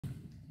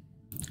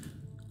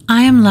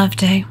I am Love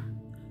Day.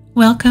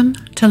 Welcome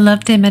to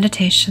Love Day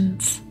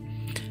Meditations.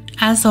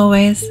 As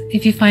always,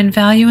 if you find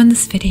value in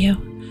this video,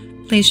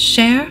 please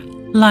share,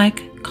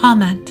 like,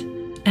 comment,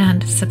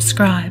 and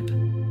subscribe.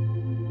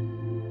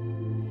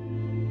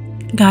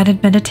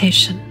 Guided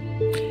Meditation.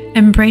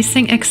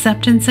 Embracing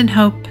acceptance and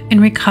hope in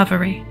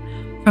recovery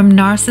from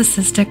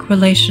narcissistic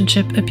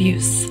relationship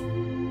abuse.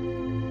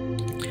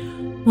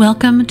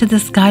 Welcome to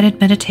this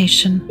guided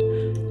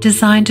meditation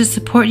designed to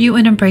support you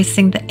in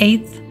embracing the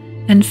 8th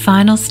and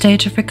final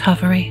stage of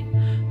recovery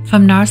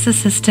from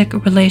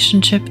narcissistic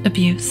relationship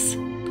abuse,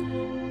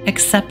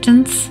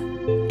 acceptance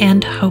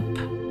and hope.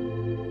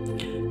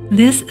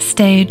 This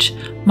stage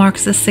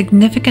marks a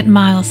significant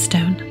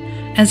milestone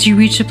as you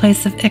reach a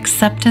place of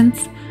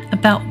acceptance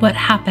about what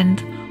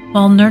happened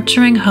while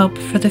nurturing hope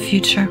for the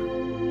future.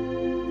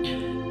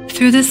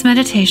 Through this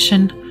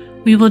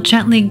meditation, we will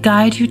gently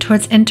guide you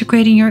towards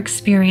integrating your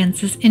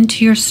experiences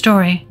into your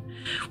story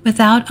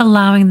without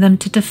allowing them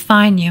to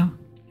define you,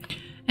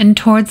 and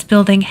towards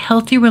building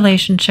healthy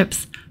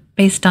relationships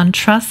based on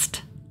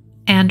trust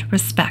and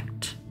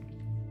respect.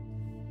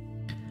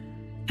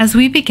 As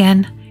we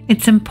begin,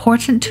 it's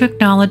important to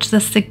acknowledge the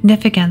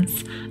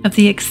significance of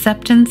the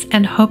acceptance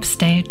and hope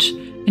stage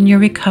in your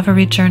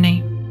recovery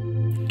journey.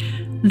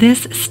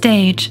 This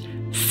stage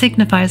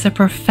signifies a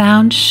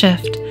profound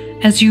shift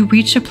as you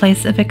reach a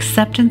place of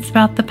acceptance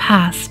about the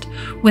past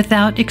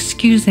without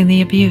excusing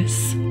the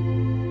abuse.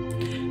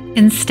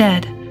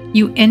 Instead,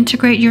 you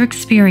integrate your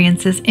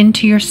experiences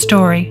into your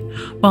story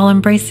while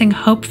embracing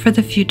hope for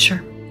the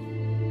future.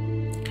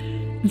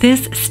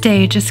 This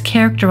stage is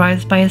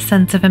characterized by a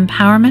sense of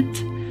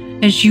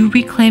empowerment as you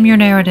reclaim your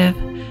narrative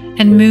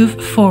and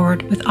move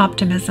forward with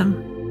optimism.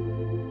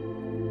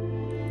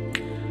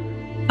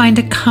 Find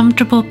a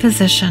comfortable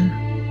position,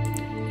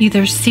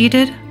 either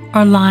seated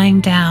or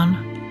lying down,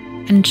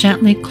 and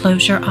gently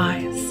close your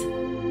eyes.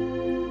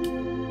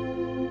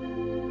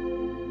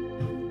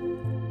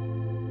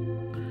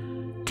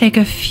 Take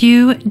a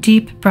few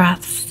deep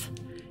breaths,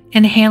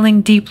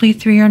 inhaling deeply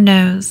through your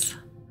nose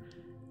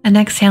and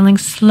exhaling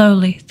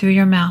slowly through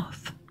your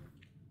mouth.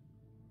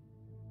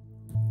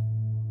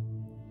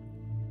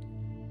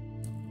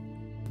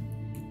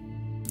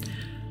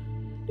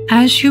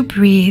 As you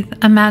breathe,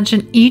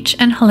 imagine each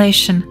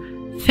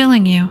inhalation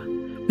filling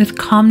you with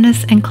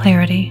calmness and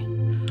clarity,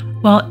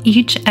 while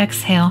each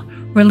exhale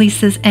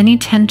releases any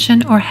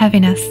tension or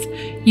heaviness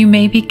you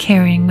may be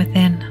carrying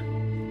within.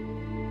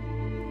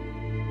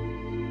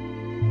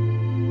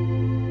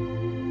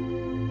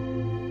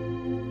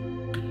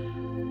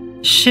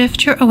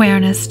 Shift your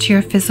awareness to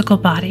your physical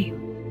body.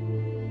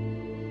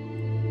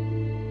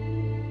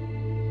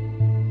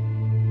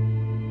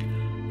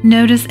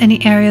 Notice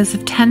any areas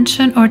of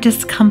tension or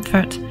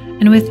discomfort,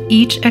 and with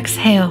each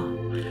exhale,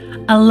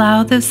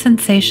 allow those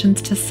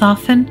sensations to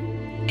soften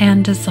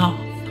and dissolve.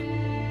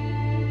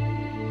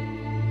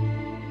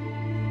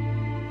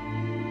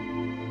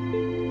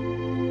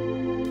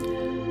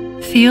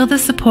 Feel the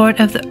support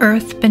of the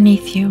earth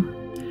beneath you,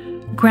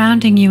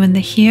 grounding you in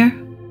the here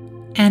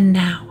and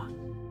now.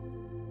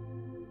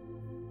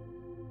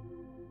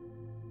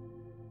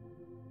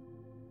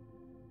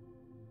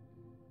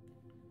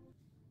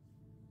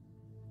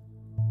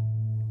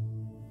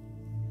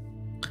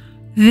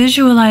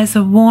 Visualize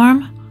a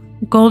warm,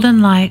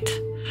 golden light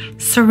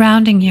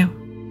surrounding you,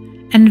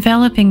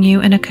 enveloping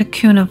you in a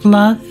cocoon of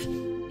love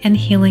and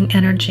healing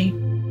energy.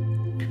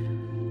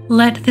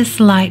 Let this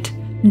light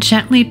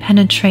gently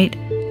penetrate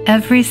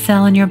every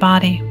cell in your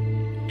body,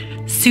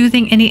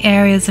 soothing any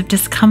areas of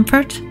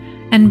discomfort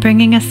and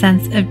bringing a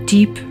sense of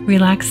deep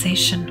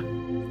relaxation.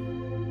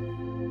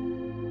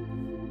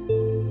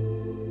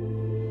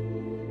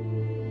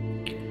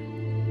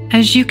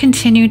 As you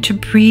continue to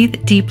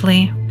breathe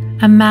deeply,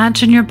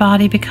 imagine your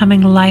body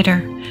becoming lighter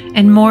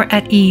and more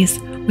at ease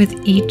with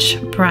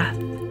each breath.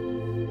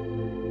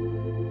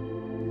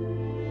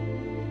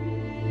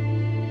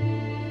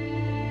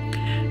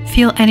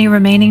 Feel any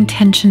remaining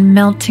tension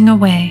melting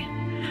away,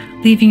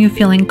 leaving you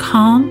feeling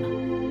calm,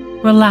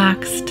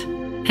 relaxed,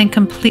 and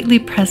completely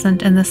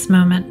present in this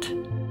moment.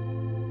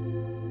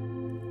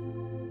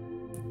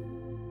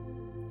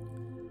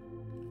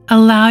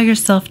 Allow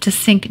yourself to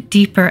sink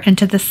deeper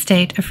into the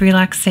state of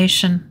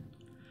relaxation,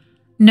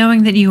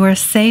 knowing that you are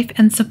safe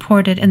and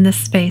supported in this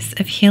space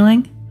of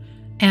healing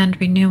and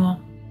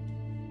renewal.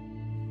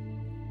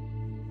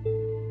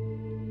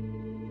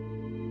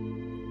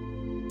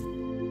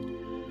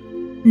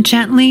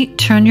 Gently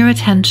turn your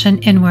attention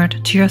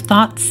inward to your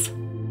thoughts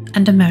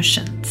and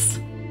emotions.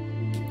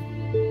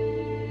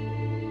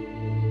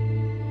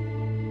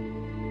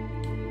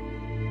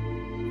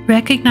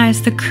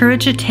 Recognize the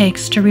courage it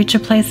takes to reach a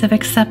place of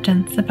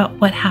acceptance about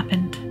what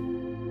happened.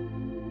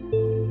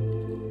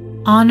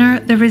 Honor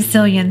the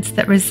resilience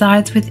that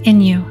resides within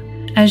you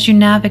as you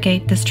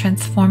navigate this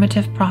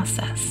transformative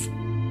process.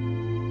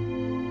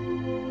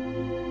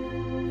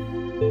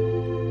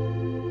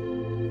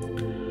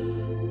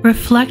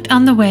 Reflect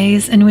on the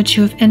ways in which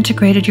you have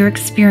integrated your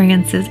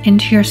experiences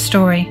into your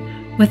story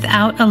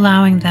without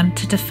allowing them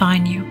to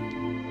define you.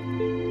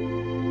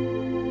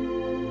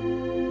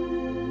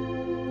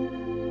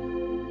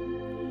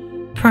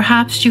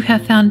 Perhaps you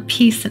have found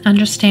peace in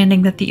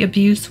understanding that the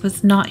abuse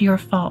was not your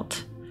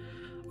fault,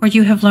 or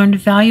you have learned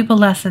valuable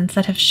lessons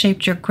that have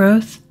shaped your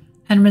growth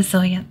and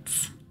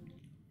resilience.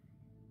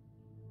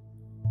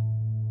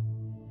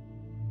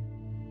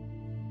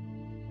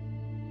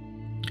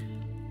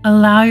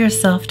 Allow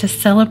yourself to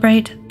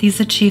celebrate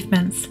these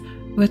achievements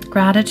with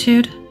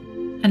gratitude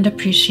and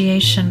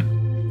appreciation.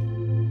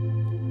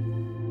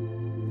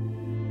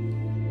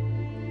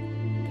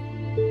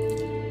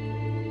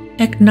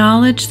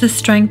 Acknowledge the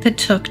strength it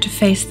took to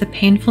face the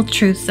painful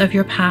truths of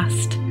your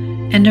past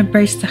and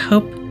embrace the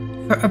hope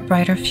for a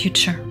brighter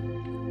future.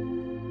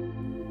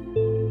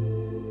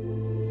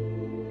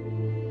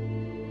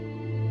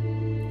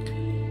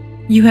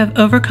 You have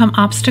overcome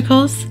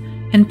obstacles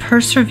and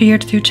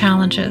persevered through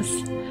challenges,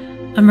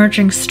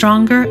 emerging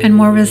stronger and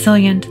more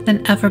resilient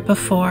than ever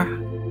before.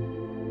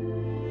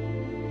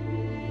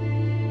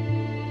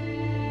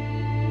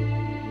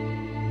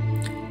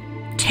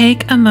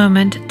 Take a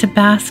moment to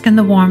bask in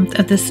the warmth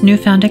of this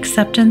newfound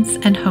acceptance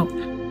and hope,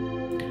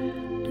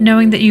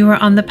 knowing that you are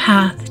on the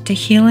path to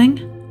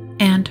healing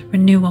and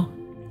renewal.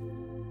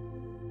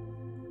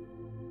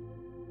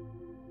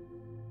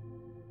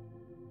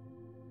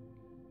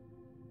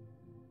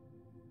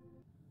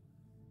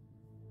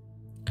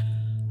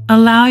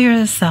 Allow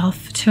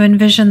yourself to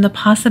envision the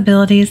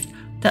possibilities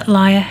that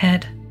lie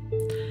ahead,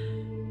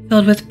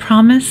 filled with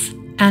promise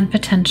and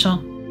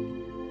potential.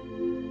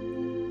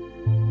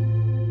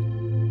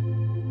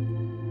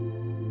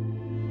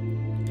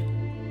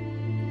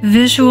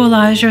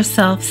 Visualize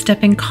yourself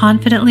stepping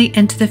confidently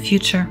into the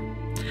future,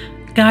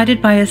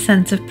 guided by a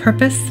sense of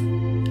purpose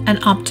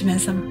and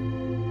optimism.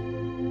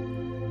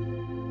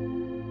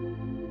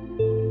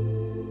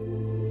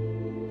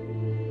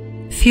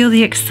 Feel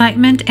the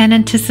excitement and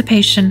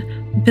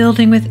anticipation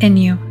building within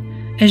you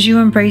as you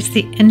embrace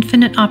the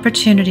infinite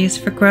opportunities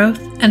for growth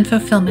and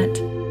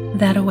fulfillment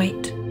that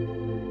await.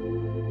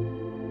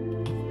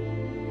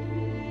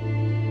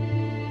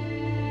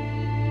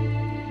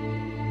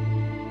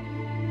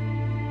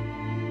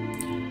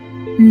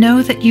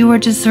 Know that you are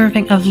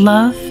deserving of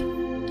love,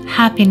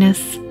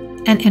 happiness,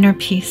 and inner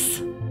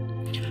peace.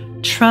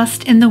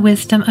 Trust in the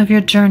wisdom of your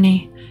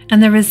journey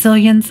and the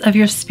resilience of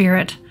your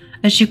spirit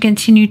as you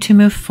continue to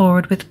move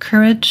forward with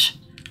courage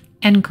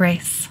and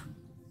grace.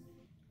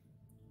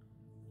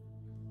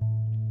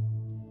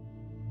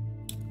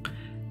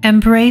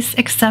 Embrace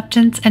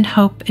acceptance and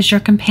hope as your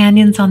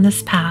companions on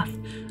this path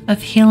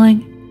of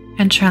healing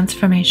and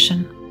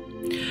transformation,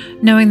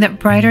 knowing that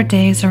brighter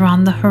days are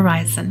on the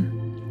horizon.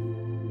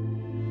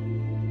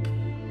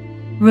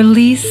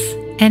 Release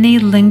any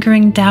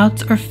lingering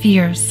doubts or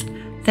fears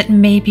that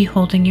may be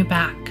holding you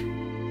back.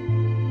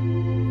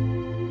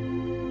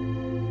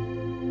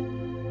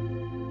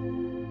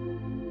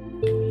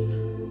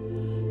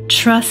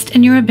 Trust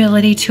in your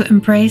ability to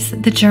embrace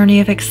the journey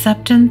of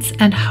acceptance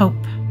and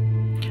hope,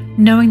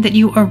 knowing that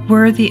you are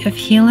worthy of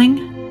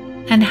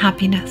healing and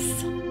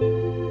happiness.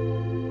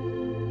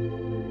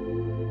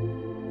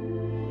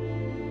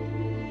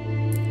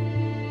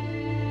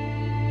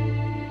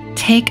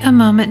 Take a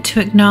moment to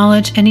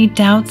acknowledge any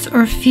doubts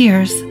or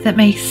fears that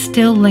may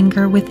still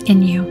linger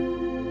within you.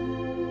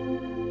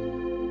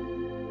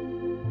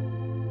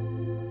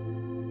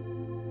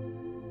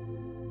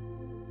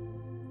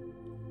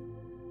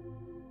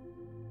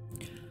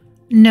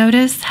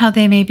 Notice how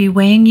they may be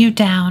weighing you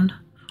down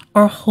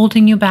or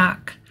holding you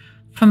back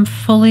from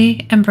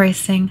fully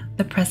embracing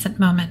the present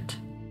moment.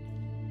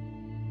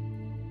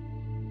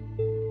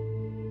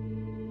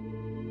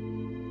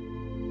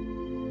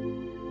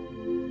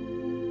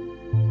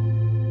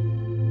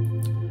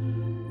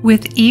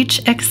 With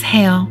each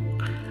exhale,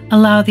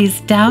 allow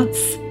these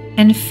doubts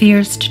and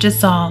fears to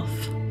dissolve,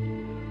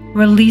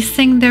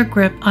 releasing their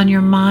grip on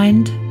your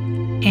mind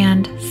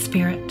and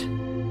spirit.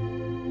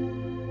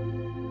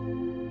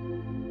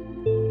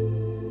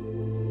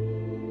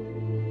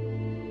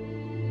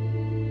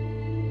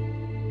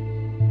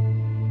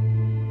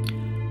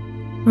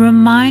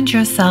 Remind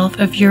yourself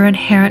of your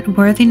inherent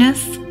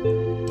worthiness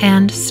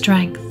and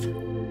strength.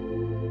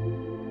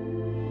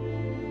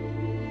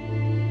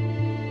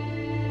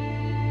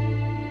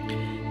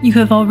 You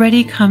have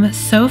already come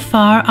so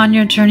far on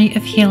your journey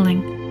of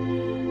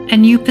healing,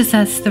 and you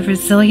possess the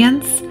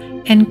resilience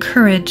and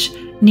courage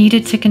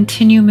needed to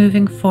continue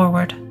moving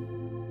forward.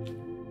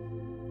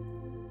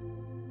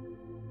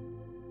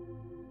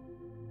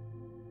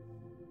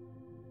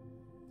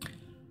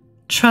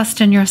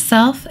 Trust in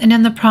yourself and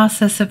in the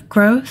process of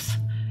growth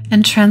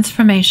and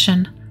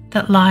transformation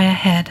that lie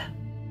ahead.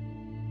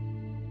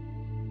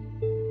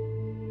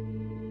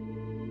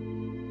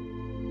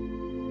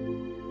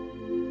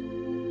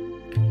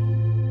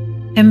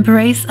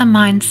 Embrace a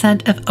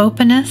mindset of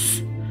openness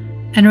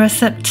and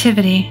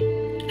receptivity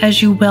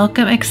as you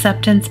welcome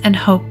acceptance and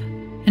hope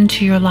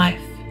into your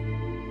life.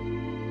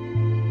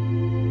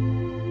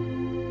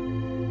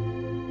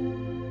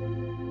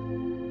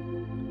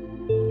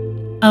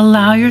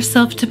 Allow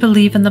yourself to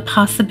believe in the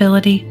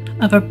possibility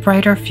of a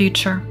brighter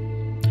future,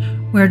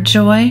 where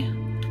joy,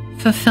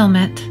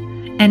 fulfillment,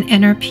 and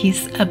inner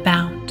peace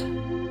abound.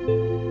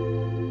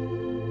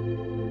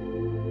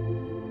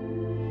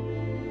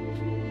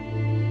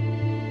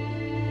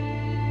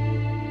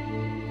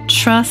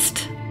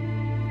 Trust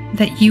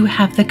that you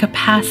have the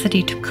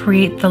capacity to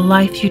create the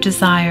life you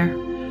desire,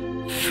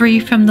 free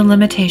from the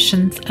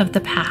limitations of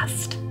the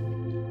past.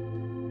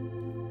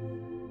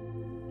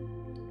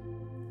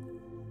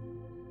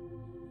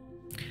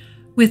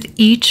 With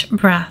each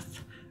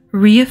breath,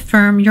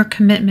 reaffirm your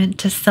commitment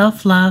to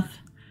self-love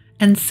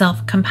and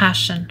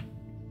self-compassion.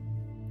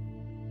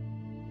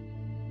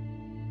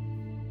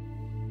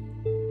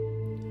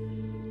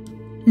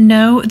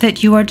 Know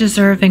that you are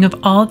deserving of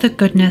all the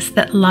goodness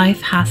that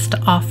life has to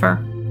offer,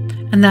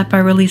 and that by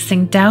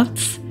releasing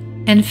doubts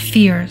and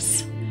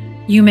fears,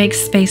 you make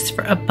space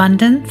for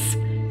abundance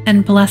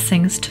and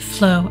blessings to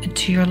flow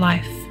into your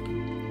life.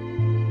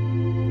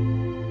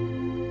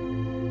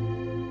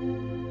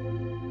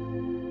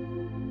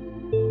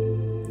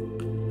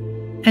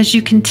 As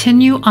you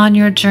continue on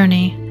your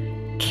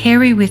journey,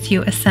 carry with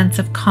you a sense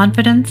of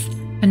confidence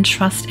and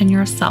trust in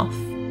yourself.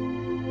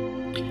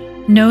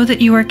 Know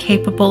that you are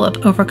capable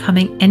of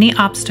overcoming any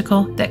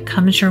obstacle that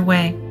comes your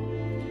way,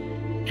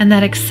 and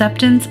that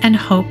acceptance and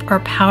hope are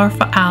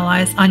powerful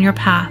allies on your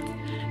path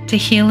to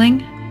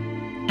healing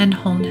and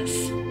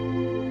wholeness.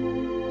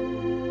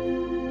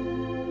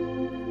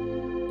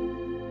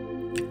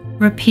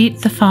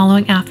 Repeat the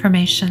following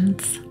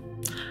affirmations.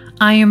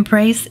 I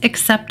embrace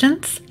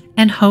acceptance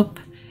and hope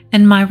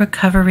in my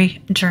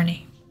recovery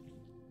journey.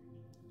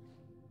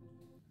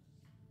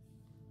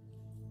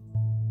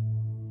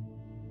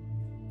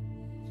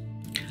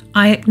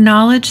 I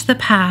acknowledge the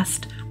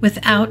past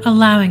without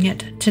allowing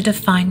it to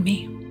define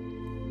me.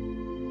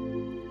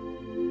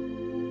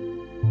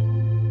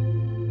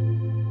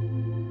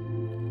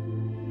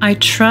 I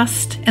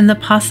trust in the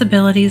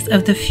possibilities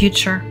of the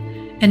future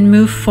and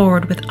move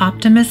forward with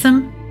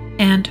optimism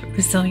and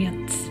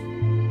resilience.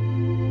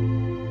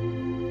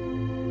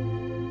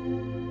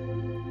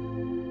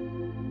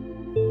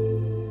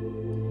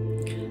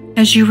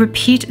 As you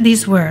repeat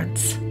these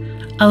words,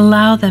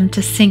 allow them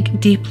to sink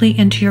deeply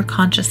into your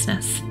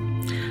consciousness,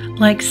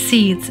 like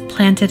seeds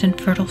planted in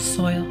fertile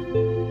soil.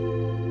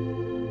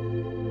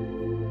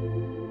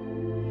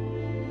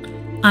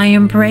 I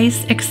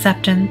embrace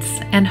acceptance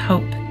and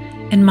hope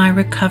in my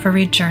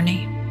recovery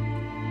journey.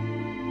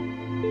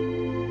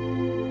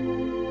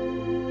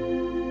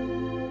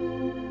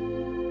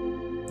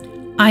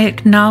 I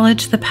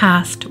acknowledge the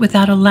past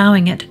without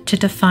allowing it to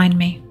define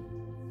me.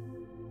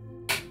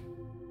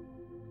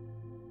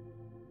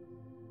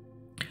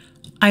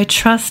 I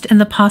trust in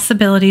the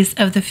possibilities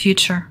of the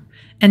future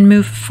and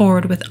move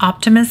forward with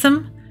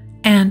optimism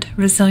and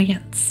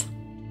resilience.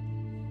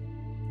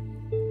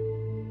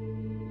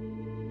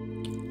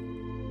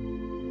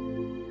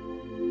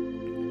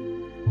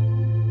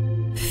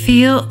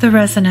 Feel the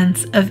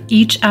resonance of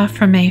each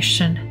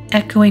affirmation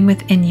echoing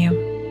within you,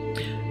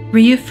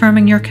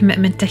 reaffirming your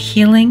commitment to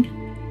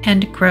healing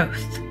and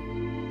growth.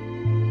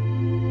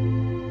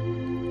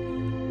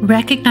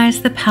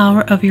 Recognize the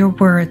power of your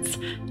words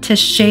to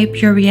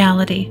shape your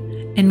reality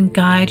and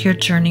guide your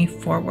journey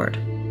forward.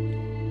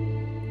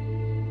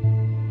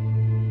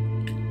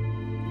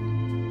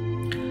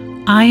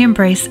 I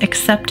embrace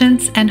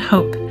acceptance and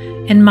hope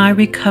in my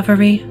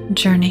recovery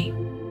journey.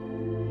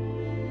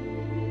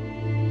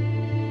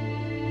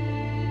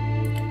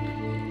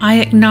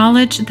 I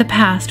acknowledge the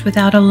past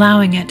without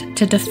allowing it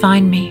to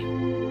define me.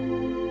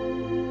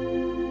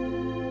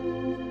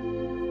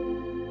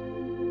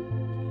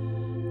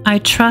 I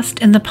trust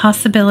in the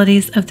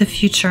possibilities of the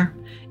future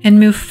and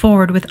move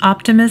forward with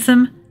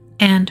optimism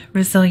and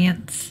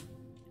resilience.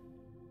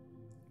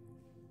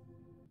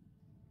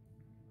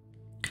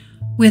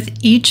 With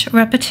each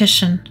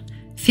repetition,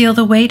 feel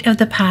the weight of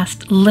the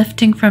past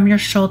lifting from your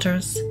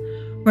shoulders,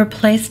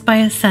 replaced by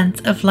a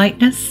sense of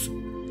lightness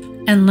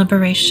and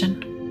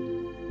liberation.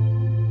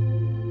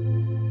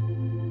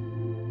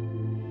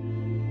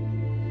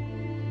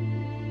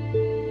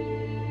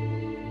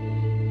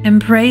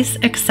 Embrace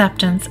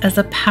acceptance as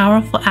a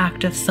powerful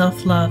act of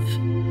self-love,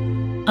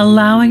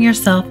 allowing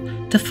yourself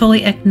to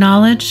fully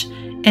acknowledge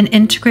and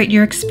integrate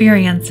your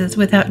experiences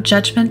without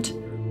judgment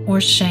or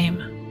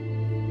shame.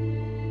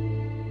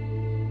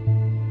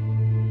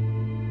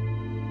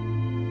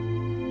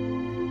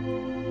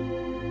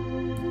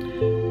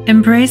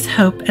 Embrace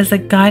hope as a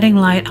guiding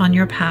light on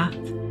your path,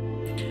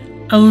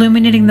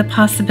 illuminating the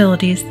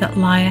possibilities that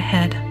lie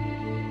ahead.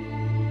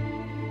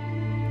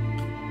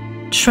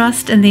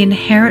 Trust in the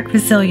inherent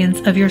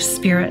resilience of your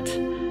spirit,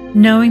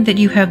 knowing that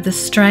you have the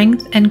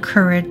strength and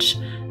courage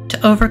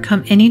to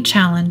overcome any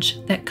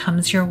challenge that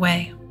comes your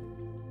way.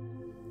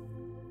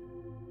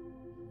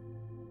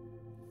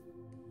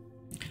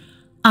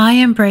 I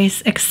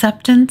embrace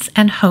acceptance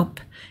and hope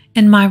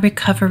in my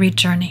recovery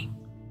journey.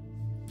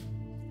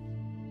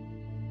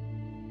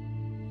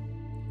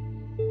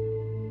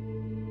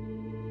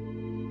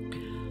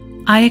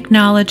 I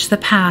acknowledge the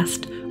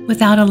past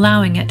without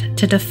allowing it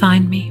to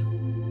define me.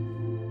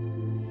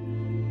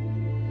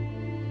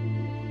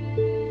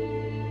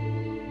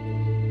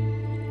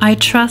 I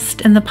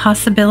trust in the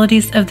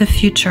possibilities of the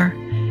future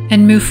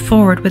and move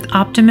forward with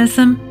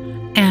optimism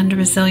and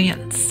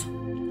resilience.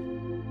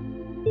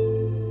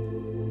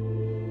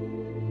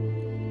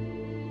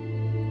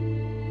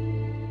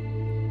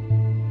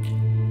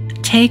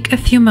 Take a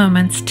few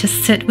moments to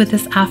sit with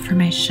this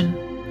affirmation,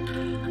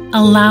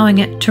 allowing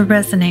it to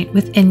resonate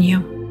within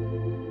you.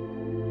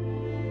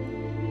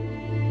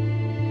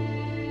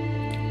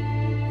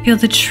 Feel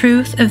the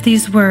truth of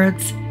these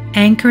words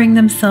anchoring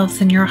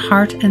themselves in your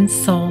heart and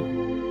soul,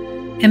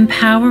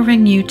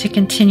 empowering you to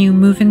continue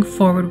moving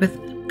forward with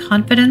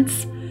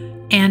confidence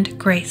and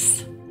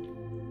grace.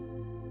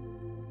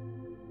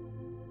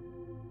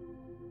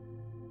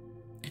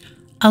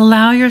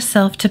 Allow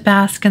yourself to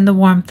bask in the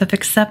warmth of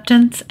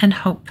acceptance and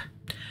hope,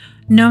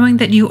 knowing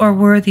that you are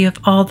worthy of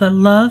all the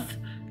love,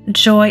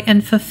 joy,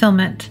 and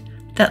fulfillment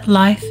that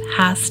life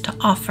has to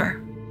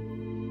offer.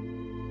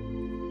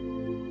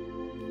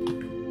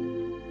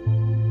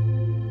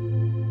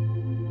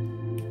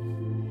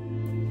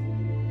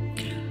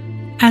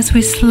 As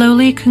we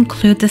slowly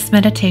conclude this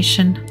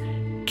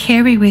meditation,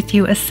 carry with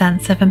you a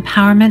sense of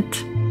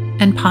empowerment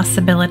and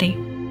possibility.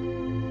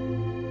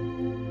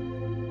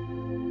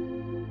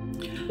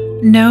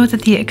 Know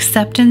that the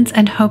acceptance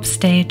and hope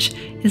stage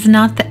is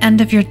not the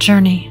end of your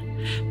journey,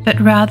 but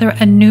rather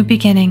a new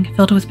beginning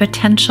filled with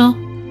potential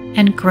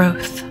and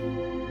growth.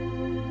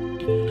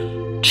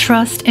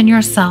 Trust in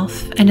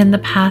yourself and in the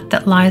path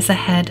that lies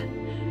ahead,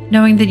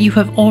 knowing that you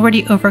have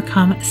already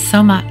overcome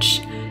so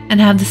much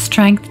and have the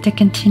strength to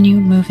continue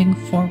moving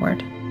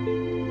forward.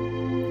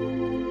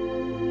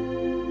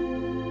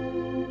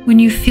 When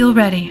you feel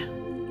ready,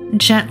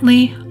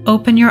 gently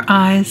open your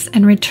eyes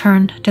and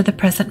return to the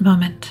present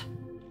moment.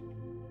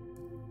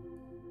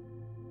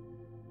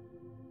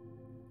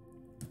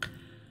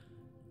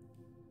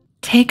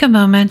 Take a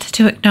moment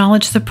to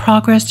acknowledge the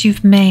progress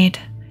you've made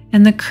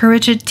and the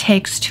courage it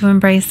takes to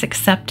embrace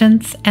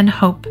acceptance and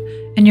hope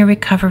in your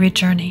recovery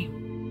journey.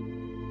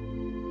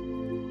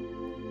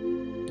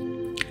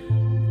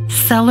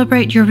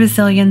 Celebrate your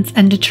resilience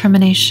and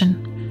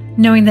determination,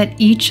 knowing that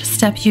each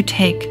step you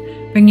take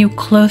brings you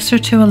closer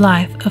to a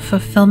life of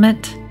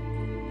fulfillment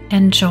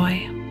and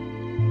joy.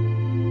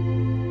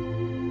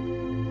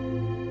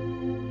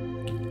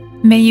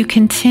 May you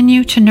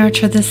continue to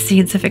nurture the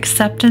seeds of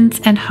acceptance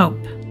and hope,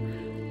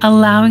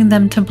 allowing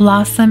them to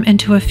blossom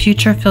into a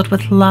future filled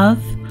with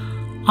love,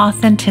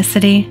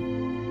 authenticity,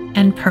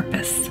 and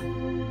purpose.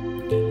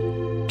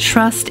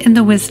 Trust in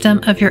the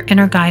wisdom of your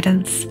inner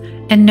guidance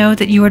and know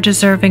that you are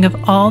deserving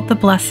of all the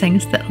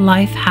blessings that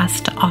life has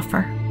to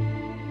offer.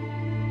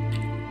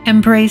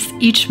 Embrace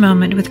each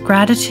moment with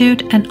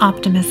gratitude and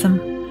optimism,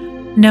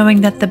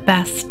 knowing that the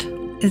best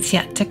is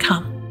yet to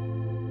come.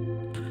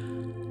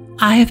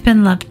 I have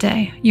been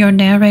Loveday, your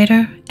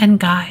narrator and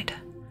guide.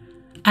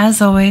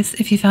 As always,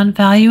 if you found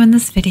value in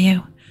this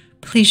video,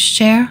 please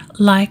share,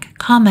 like,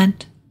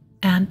 comment,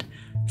 and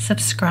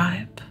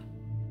subscribe.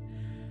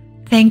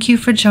 Thank you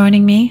for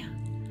joining me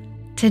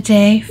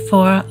today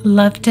for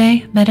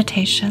Loveday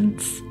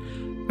Meditations.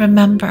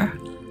 Remember,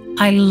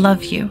 I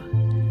love you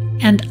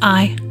and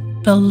I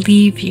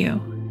believe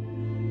you.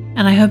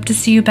 And I hope to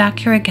see you back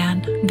here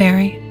again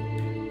very,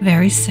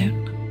 very soon.